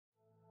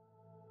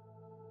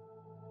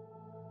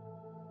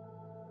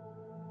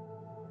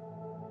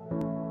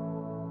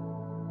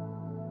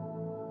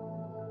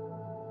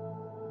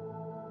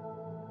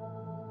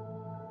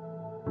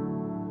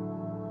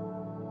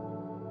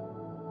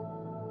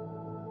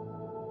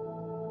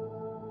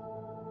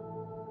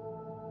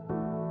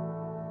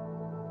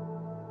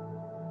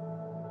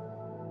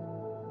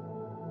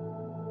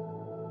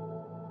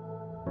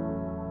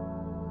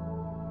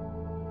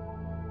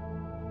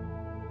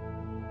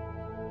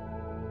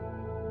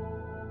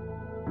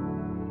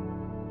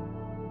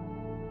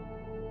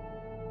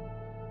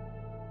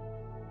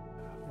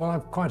Well,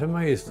 I'm quite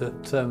amazed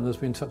that there's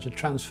been such a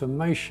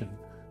transformation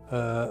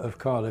of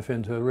Cardiff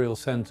into a real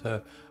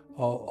centre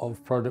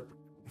of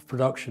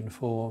production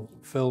for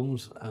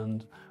films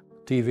and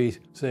TV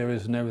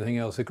series and everything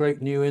else. A great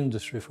new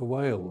industry for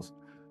Wales.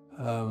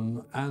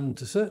 And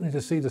certainly to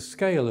see the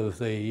scale of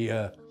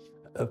the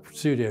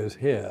studios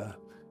here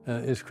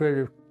is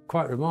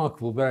quite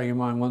remarkable, bearing in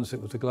mind once it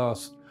was a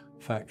glass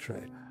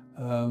factory.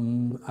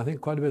 I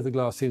think quite a bit of the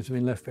glass seems to have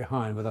been left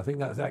behind, but I think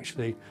that's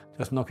actually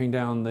just knocking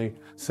down the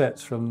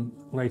sets from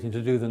waiting to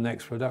do the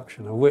next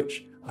production, of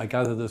which I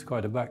gather there's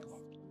quite a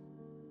backlog.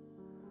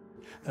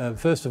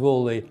 First of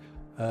all, the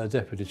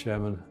Deputy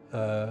Chairman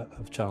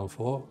of Channel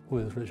 4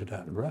 was Richard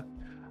Attenborough.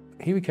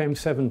 He became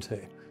 70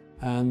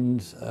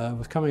 and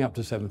was coming up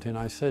to 70, and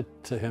I said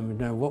to him,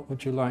 what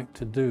would you like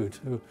to do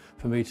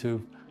for me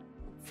to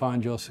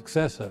find your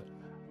successor?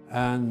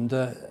 And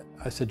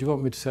I said, do you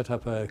want me to set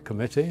up a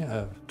committee,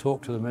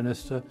 talk to the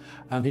minister?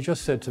 And he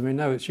just said to me,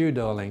 no, it's you,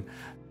 darling.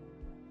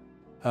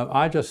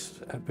 I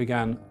just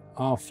began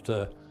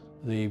after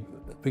the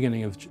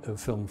beginning of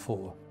Film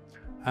 4.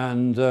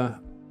 And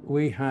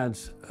we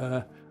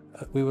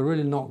were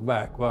really knocked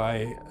back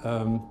by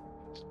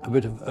a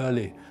bit of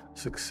early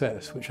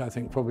success, which I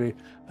think probably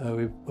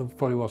we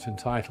probably was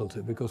entitled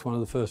to, because one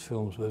of the first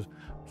films was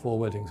 4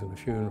 Weddings and a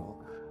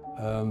Funeral.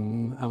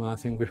 And I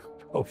think we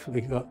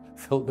hopefully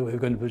felt that we were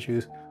going to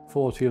produce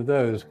 40 of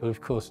those, but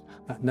of course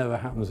that never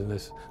happens in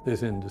this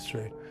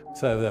industry.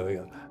 So there we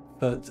go.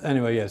 But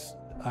anyway, yes,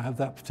 I have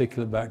that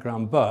particular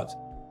background, but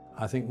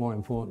I think more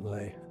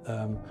importantly,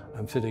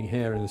 I'm sitting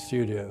here in the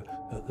studio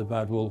at the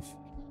Bad Wolf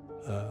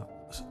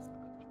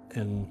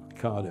in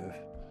Cardiff,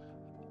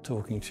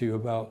 talking to you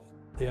about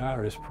the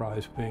Iris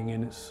Prize being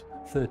in its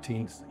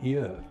 13th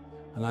year.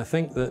 And I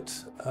think that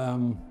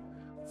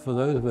for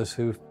those of us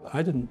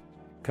I didn't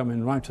come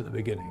in right at the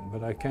beginning,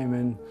 but I came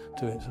in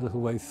to it a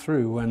little way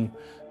through when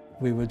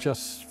we were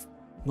just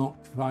not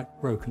quite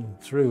broken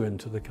through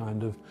into the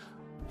kind of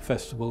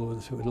festival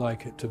that we would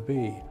like it to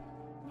be.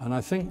 And I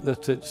think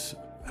that it's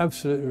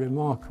absolutely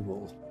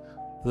remarkable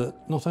that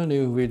not only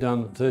have we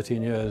done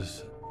 13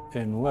 years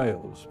in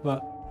Wales,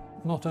 but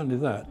not only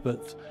that,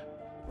 but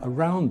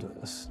around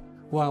us,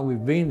 while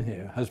we've been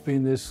here, has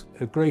been this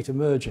great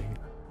emerging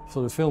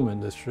sort of film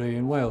industry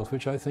in Wales,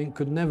 which I think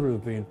could never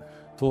have been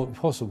thought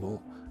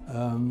possible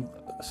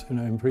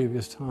in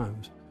previous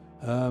times.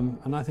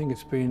 And I think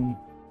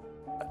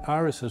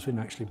Iris has been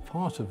actually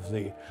part of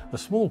a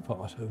small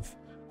part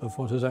of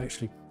what has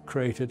actually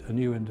created a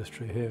new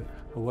industry here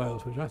for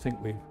Wales, which I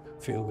think we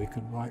feel we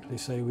can rightly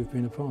say we've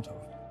been a part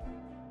of.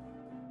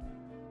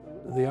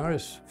 The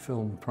Iris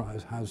Film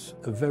Prize has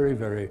a very,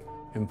 very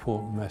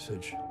important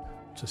message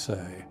to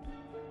say,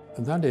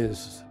 and that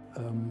is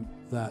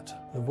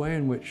that the way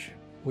in which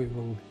we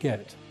will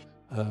get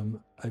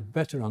a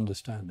better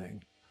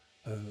understanding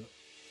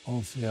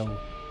of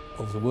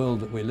the world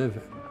that we live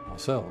in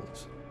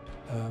ourselves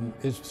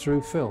is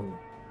through film.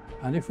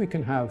 And if we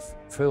can have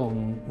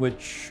film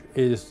which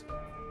is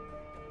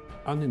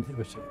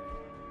uninhibited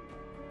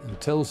and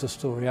tells the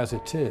story as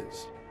it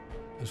is,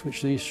 as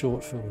which these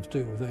short films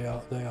do, they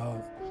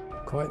are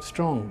quite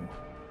strong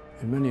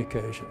in many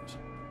occasions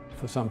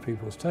for some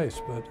people's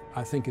taste, but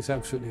I think it's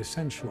absolutely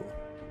essential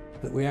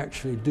that we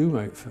actually do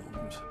make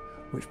films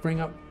which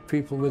bring up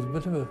people with a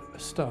bit of a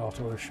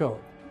start or a shock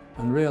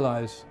and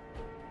realise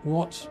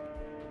what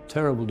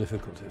terrible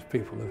difficulties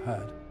people have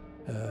had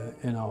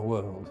in our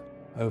world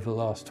over the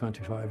last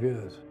 25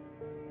 years.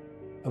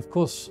 Of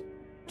course,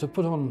 to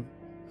put on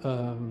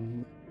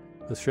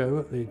the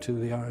show to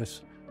the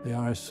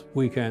Iris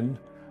weekend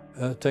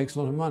takes a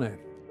lot of money,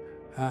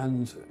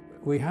 and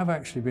we have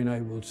actually been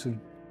able to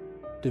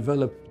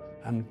develop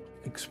and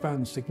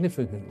expand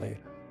significantly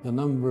the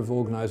number of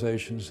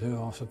organisations who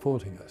are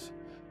supporting us.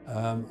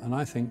 And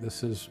I think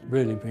this has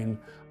really been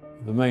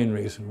the main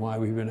reason why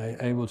we've been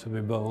able to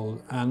be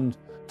bold and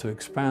to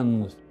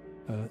expand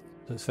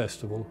the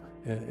festival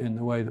in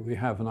the way that we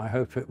have, and I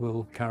hope it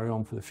will carry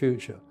on for the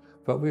future.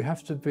 But we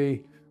have to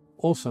be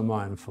also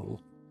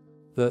mindful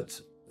that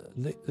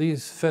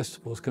these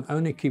festivals can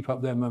only keep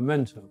up their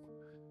momentum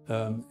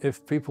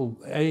if people,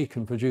 A,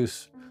 can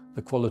produce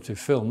the quality of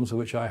films,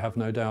 which I have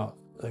no doubt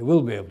they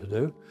will be able to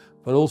do,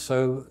 but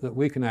also that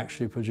we can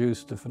actually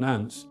produce the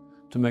finance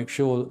to make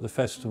sure that the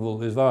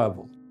festival is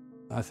viable.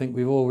 I think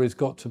we've always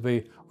got to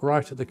be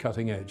right at the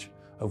cutting edge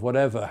of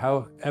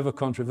however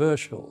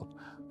controversial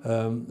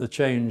the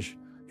change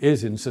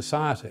is in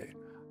society.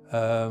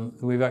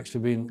 We've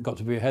actually got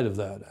to be ahead of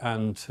that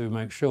and to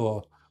make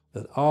sure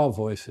that our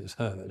voice is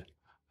heard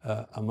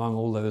among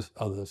all those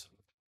others.